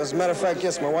 Yes, as a matter of fact,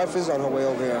 yes, my wife is on her way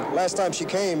over here. Last time she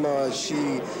came,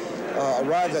 she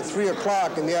arrived at 3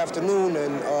 o'clock in the afternoon,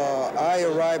 and I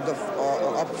arrived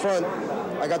up front.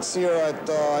 I got to see her at,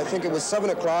 I think it was 7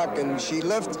 o'clock, and she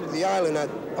left the island at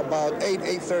about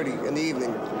 8:30 in the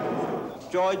evening.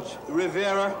 George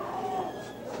Rivera.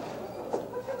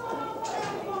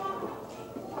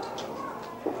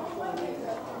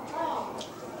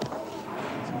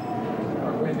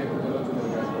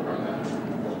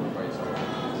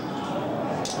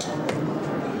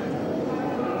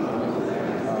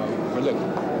 But look,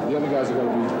 the other guys are going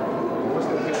to be... What's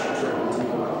the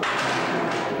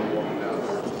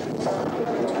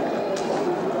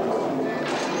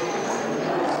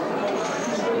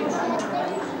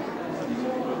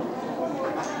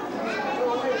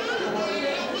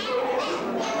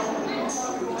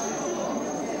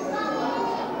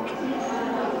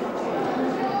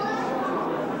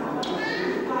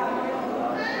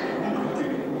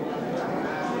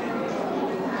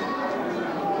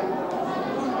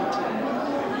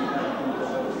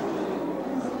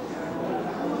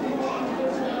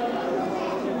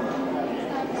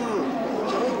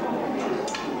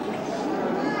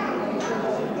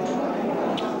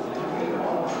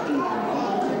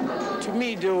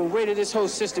The way that this whole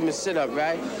system is set up,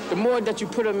 right? The more that you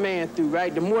put a man through,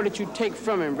 right? The more that you take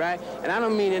from him, right? And I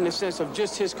don't mean in the sense of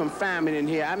just his confinement in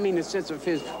here. I mean in the sense of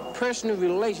his personal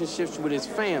relationships with his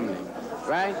family,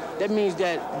 right? That means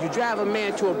that you drive a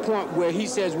man to a point where he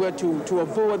says, well, to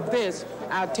avoid this,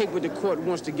 I'll take what the court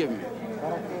wants to give me,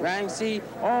 right? See,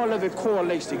 all of it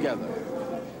correlates together.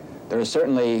 There is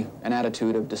certainly an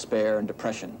attitude of despair and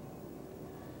depression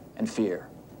and fear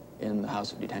in the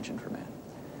House of Detention for Men.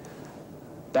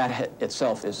 That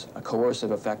itself is a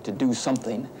coercive effect to do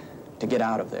something to get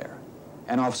out of there.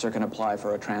 An officer can apply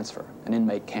for a transfer. An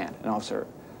inmate can't. An officer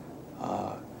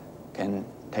can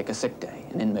take a sick day.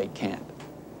 An inmate can't.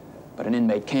 But an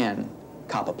inmate can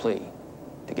cop a plea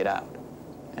to get out,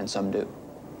 and some do.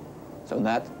 So in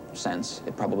that sense,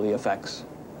 it probably affects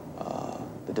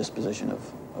the disposition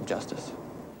of justice.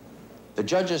 The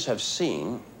judges have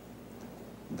seen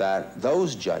that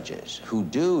those judges who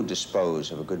do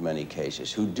dispose of a good many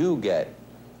cases, who do get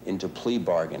into plea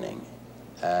bargaining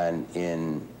and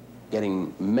in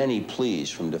getting many pleas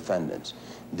from defendants,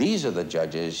 these are the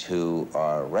judges who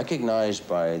are recognized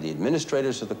by the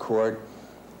administrators of the court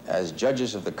as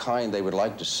judges of the kind they would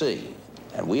like to see.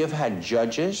 And we have had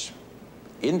judges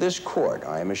in this court,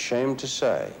 I am ashamed to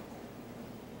say,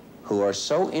 who are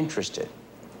so interested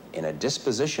in a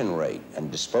disposition rate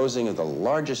and disposing of the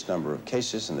largest number of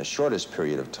cases in the shortest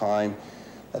period of time,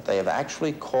 that they have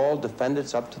actually called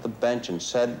defendants up to the bench and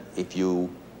said, if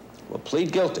you will plead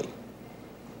guilty,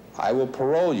 I will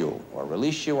parole you or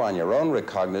release you on your own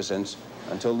recognizance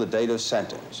until the date of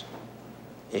sentence.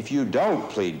 If you don't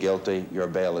plead guilty, your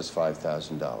bail is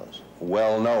 $5,000,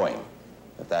 well knowing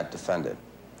that that defendant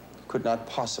could not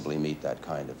possibly meet that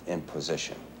kind of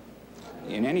imposition.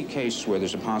 In any case where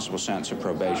there's a possible sentence of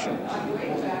probation,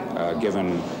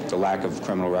 given the lack of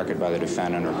criminal record by the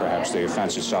defendant or perhaps the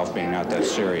offense itself being not that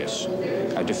serious,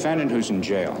 a defendant who's in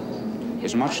jail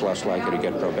is much less likely to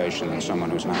get probation than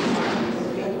someone who's not in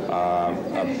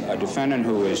jail. A defendant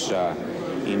who is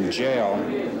in jail,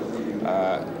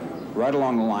 right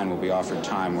along the line will be offered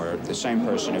time where the same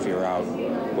person, if you're out,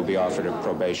 will be offered a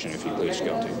probation if he pleads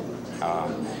guilty.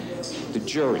 The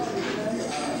jury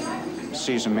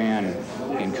sees a man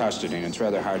in custody, and it's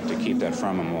rather hard to keep that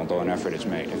from him, although an effort is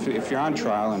made. If you're on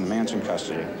trial and the man's in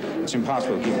custody, it's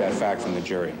impossible to keep that fact from the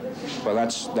jury. Well,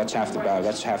 that's half the battle.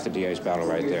 That's half the DA's battle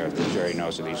right there, if the jury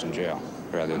knows that he's in jail,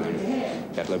 rather than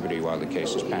at liberty while the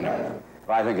case is pending.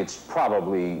 I think it's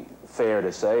probably fair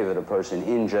to say that a person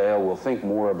in jail will think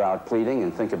more about pleading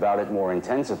and think about it more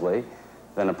intensively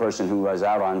than a person who is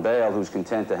out on bail who's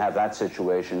content to have that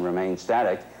situation remain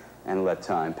static and let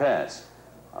time pass.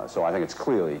 So I think it's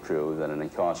clearly true that an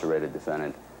incarcerated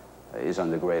defendant is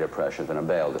under greater pressure than a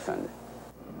bail defendant.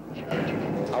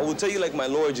 I will tell you, like my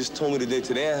lawyer just told me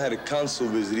today I had a counsel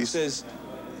visit. He says,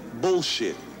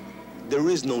 bullshit. There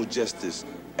is no justice.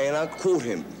 And I quote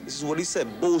him. This is what he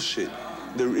said, bullshit.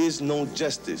 There is no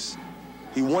justice.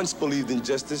 He once believed in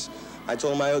justice. I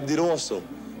told him I did also.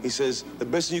 He says, the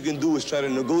best thing you can do is try to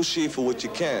negotiate for what you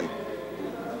can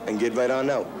and get right on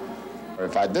out.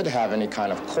 If I did have any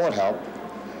kind of court help,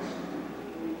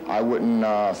 I wouldn't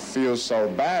feel so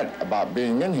bad about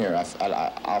being in here.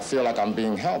 I'll feel like I'm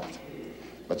being helped.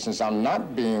 But since I'm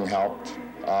not being helped,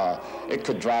 it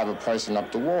could drive a person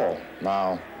up the wall.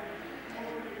 Now,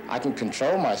 I can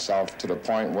control myself to the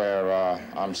point where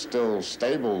I'm still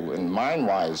stable in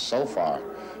mind-wise so far.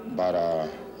 But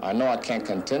I know I can't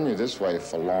continue this way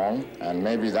for long, and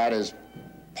maybe that is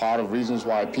part of reasons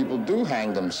why people do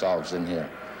hang themselves in here.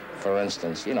 For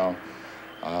instance, you know,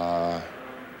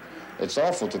 it's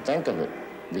awful to think of it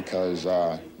because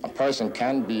a person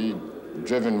can be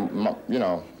driven, you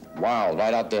know, wild,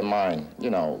 right out their mind, you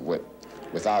know,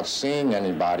 without seeing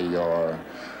anybody. Or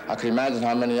I can imagine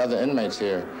how many other inmates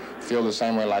here feel the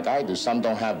same way like I do. Some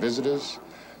don't have visitors,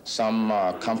 some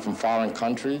come from foreign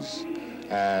countries,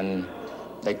 and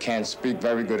they can't speak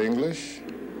very good English,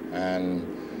 and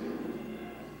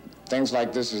things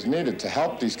like this is needed to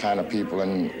help these kind of people,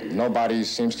 and nobody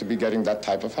seems to be getting that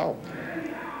type of help.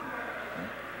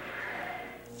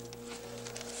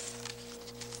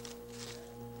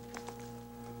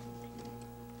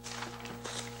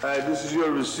 All right, this is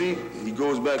your receipt. He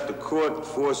goes back to court,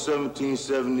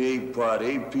 4/17/78, Part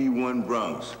 8P1,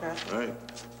 Bronx. All right?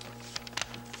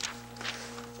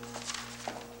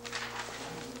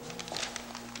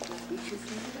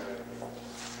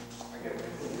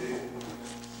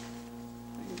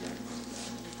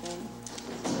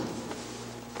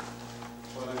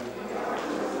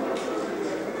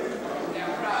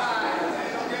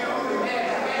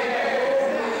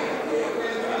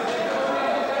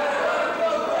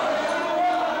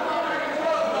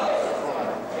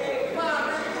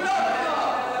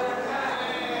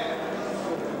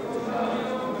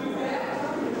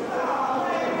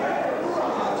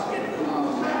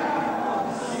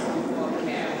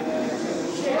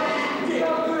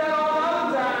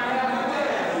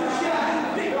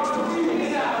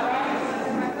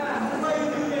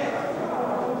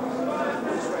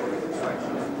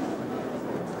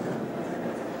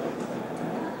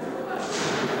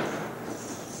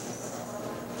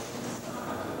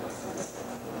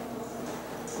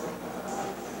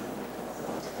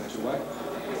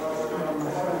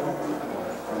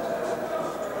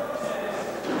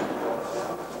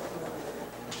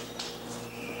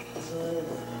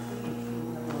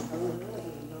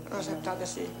 Acepta que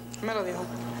sí. Me lo dijo.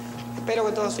 Espero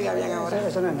que todo siga bien ahora.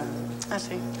 Eso no es nada. Ah,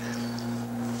 sí.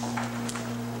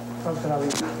 Falta la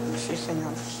vida. Sí,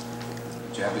 señor.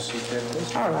 Would you have a seat there,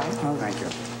 please? All right. Oh, Thank you.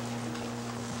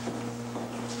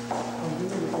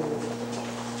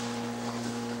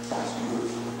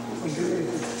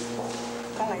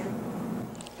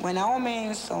 When our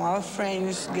men or our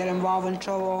friends get involved in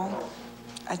trouble,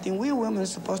 I think we women are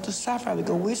supposed to suffer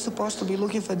because we're supposed to be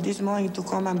looking for this money to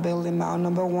come and build them out,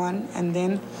 number one. And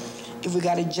then if we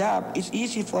got a job, it's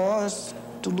easy for us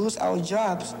to lose our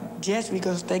jobs just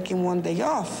because taking one day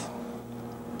off.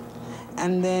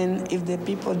 And then if the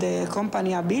people, the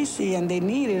company are busy and they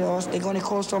needed us, they're going to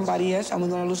call somebody else and we're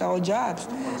going to lose our jobs.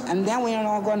 And then we're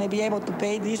not going to be able to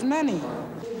pay this money.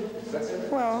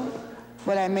 Well,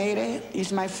 but I made it.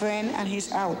 He's my friend and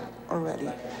he's out already.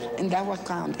 And that's what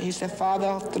counts. He's a father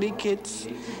of 3 kids.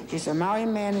 He's a married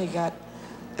man. He got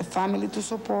a family to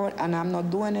support, and I'm not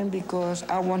doing it because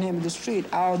I want him in the street.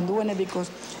 I'm doing it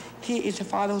because he is a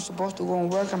father who's supposed to go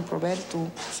and work and provide to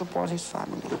support his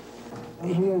family.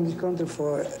 I'm here in this country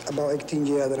for about 18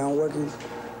 years, and I'm working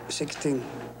 16.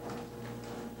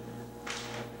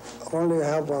 Only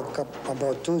have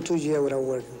about two years without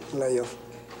working, layoff.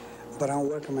 But I'm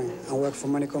working, man. I work for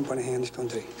many companies here in this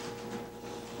country.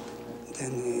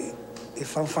 Then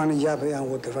if I find a job here, I'm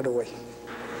working right away.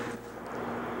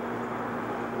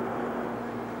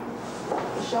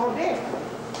 Sure did.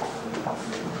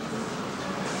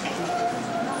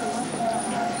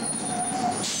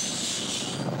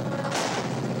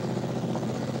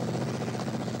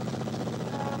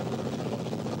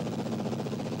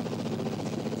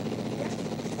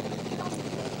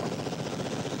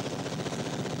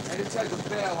 Take a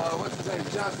bail, what's his name,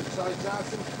 Johnson, Charlie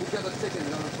Johnson? We got a ticket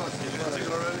on the bus. You got a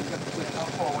ticket already? Got the ticket. How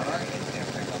far, all right?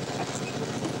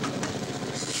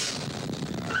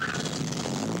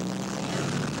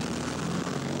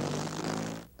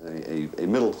 A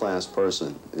middle-class class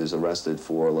person is arrested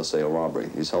for, let's say, a robbery.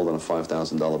 He's held on a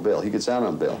 $5,000 bail. He gets out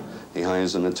on bail. He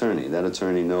hires an attorney. That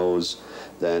attorney knows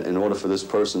that in order for this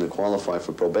person to qualify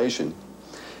for probation,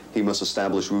 he must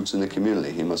establish roots in the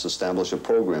community. He must establish a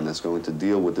program that's going to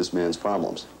deal with this man's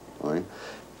problems. All right?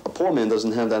 A poor man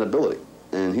doesn't have that ability,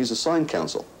 and he's assigned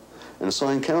counsel. And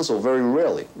assigned counsel very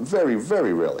rarely, very,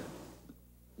 very rarely,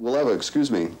 will ever,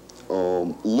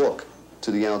 look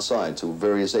to the outside, to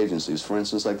various agencies, for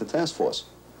instance, like the task force,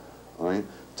 all right,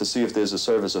 to see if there's a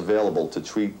service available to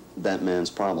treat that man's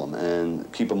problem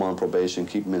and keep him on probation,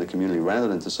 keep him in the community, rather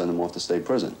than to send him off to state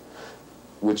prison,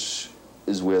 which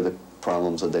is where the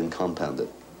problems are then compounded.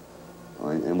 All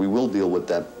right? And we will deal with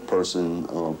that person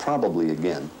probably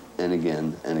again and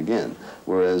again and again,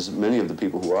 whereas many of the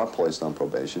people who are placed on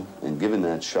probation and given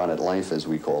that shot at life, as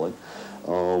we call it,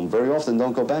 very often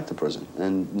don't go back to prison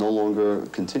and no longer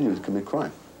continue to commit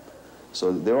crime.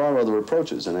 So there are other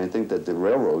approaches, and I think that the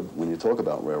railroad, when you talk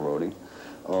about railroading,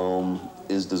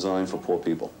 is designed for poor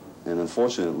people. And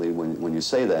unfortunately, when you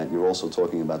say that, you're also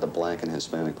talking about the black and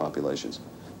Hispanic populations,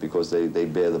 because they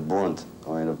bear the brunt,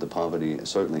 all right, of the poverty,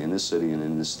 certainly in this city and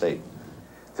in this state.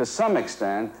 To some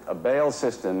extent, a bail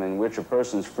system in which a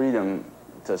person's freedom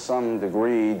to some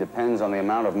degree depends on the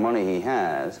amount of money he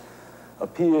has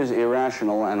appears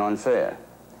irrational and unfair.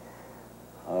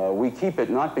 We keep it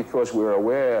not because we're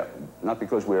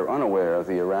unaware of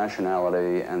the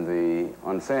irrationality and the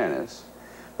unfairness,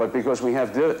 but because we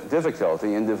have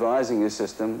difficulty in devising a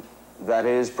system that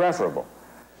is preferable.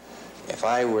 If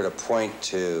I were to point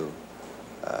to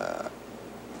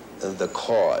the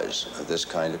cause of this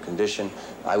kind of condition,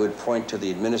 I would point to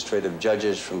the administrative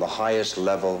judges from the highest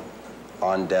level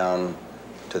on down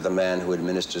to the man who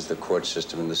administers the court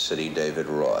system in the city, David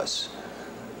Ross,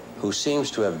 who seems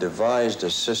to have devised a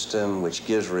system which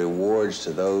gives rewards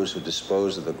to those who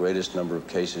dispose of the greatest number of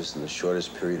cases in the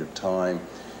shortest period of time,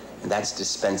 and that's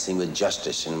dispensing with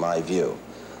justice, in my view.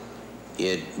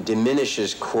 It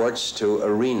diminishes courts to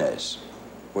arenas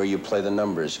where you play the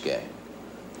numbers game.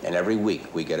 And every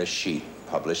week we get a sheet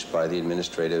published by the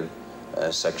administrative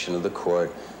section of the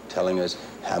court telling us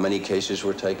how many cases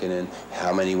were taken in,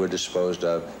 how many were disposed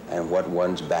of, and what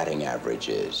one's batting average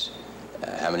is.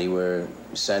 How many were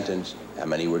sentenced, how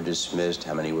many were dismissed,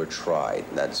 how many were tried,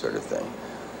 that sort of thing.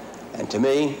 And to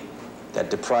me, that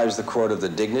deprives the court of the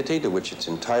dignity to which it's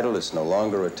entitled. It's no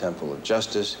longer a temple of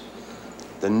justice.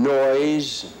 The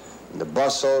noise, the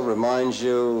bustle reminds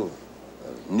you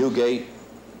of Newgate,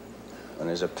 when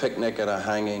there's a picnic and a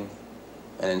hanging,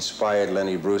 and inspired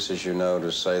Lenny Bruce, as you know,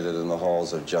 to say that in the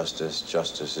halls of justice,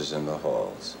 justice is in the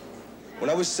halls.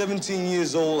 When I was 17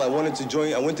 years old, I went to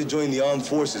join the armed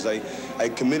forces. I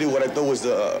committed what I thought was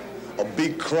a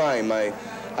big crime. I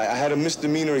had a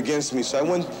misdemeanor against me,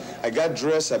 so I got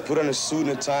dressed, I put on a suit and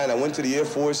a tie, and I went to the Air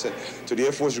Force, to the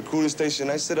Air Force recruiting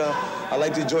station. I said, I'd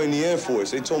like to join the Air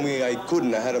Force. They told me I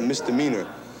couldn't, I had a misdemeanor.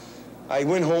 I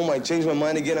went home, I changed my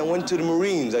mind again, I went to the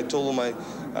Marines. I told them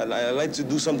I'd like to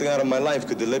do something out of my life.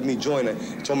 Could they let me join? They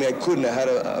told me I couldn't, I had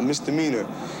a misdemeanor.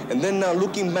 And then now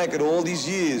looking back at all these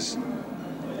years,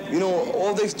 you know,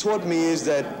 all they've taught me is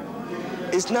that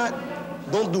it's not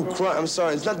don't do crime, I'm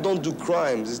sorry, it's not don't do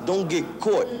crimes, it's don't get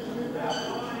caught.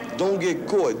 Don't get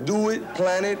caught. Do it,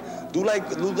 plan it,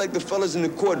 look like the fellas in the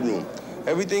courtroom.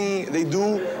 Everything they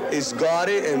do is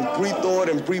guarded and pre-thought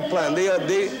and pre-planned.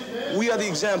 We are the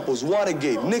examples.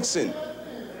 Watergate, Nixon.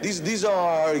 These are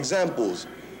our examples.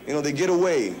 You know, they get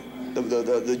away.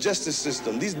 The justice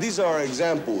system. These are our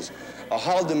examples.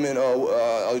 Haldeman,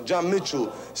 John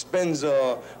Mitchell spends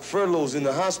furloughs in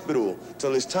the hospital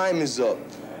till his time is up.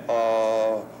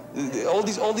 All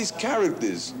these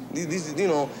characters. You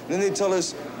know. Then they tell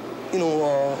us, you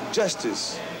know,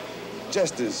 justice.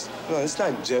 Justice. No, it's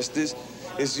not justice.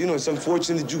 It's, you know, it's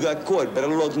unfortunate that you got caught. Better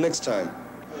luck next time.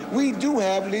 We do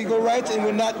have legal rights, and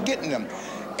we're not getting them.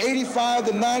 85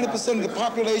 to 90% of the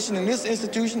population in this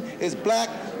institution is black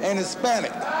and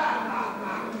Hispanic.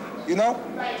 You know?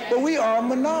 But we are a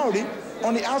minority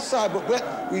on the outside, but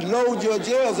we load your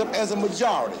jails up as a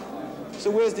majority. So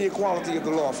where's the equality of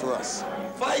the law for us?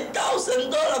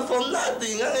 $5,000 for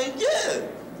nothing, I ain't jail.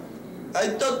 I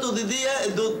talked to the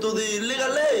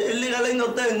legal aid. Legal aid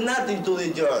not telling nothing to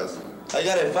the judge. I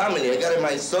got a family. I got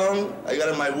my son. I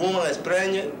got my woman is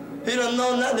pregnant. He don't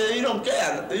know nothing. He don't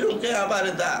care. He don't care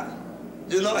about that.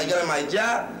 You know, I got my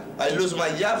job. I lose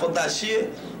my job for that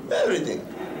shit. Everything.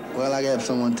 Well, I got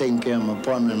someone taking care of my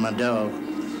apartment and my dog.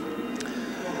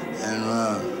 And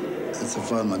as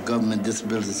far as my government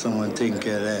disability, someone taking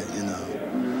care of that, you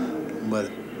know.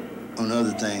 But on the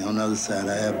other thing, on the other side,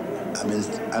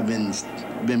 I've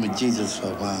been with Jesus for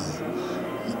a while.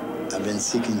 I've been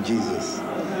seeking Jesus.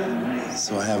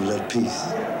 so I have a little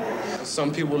peace.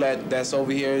 Some people that's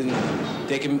over here, and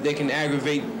they can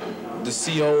aggravate the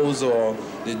COs or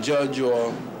the judge,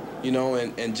 or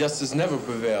and justice never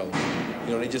prevails.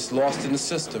 They just lost in the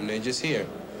system. They're just here.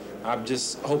 I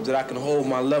just hope that I can hold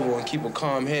my level and keep a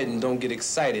calm head and don't get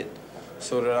excited,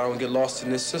 so that I don't get lost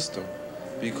in this system,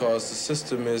 because the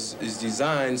system is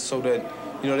designed so that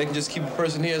they can just keep a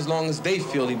person here as long as they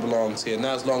feel he belongs here,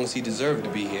 not as long as he deserved to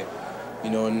be here.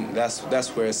 And that's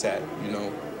where it's at.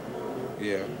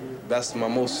 Yeah. That's my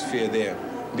most fear there,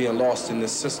 being lost in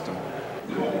this system.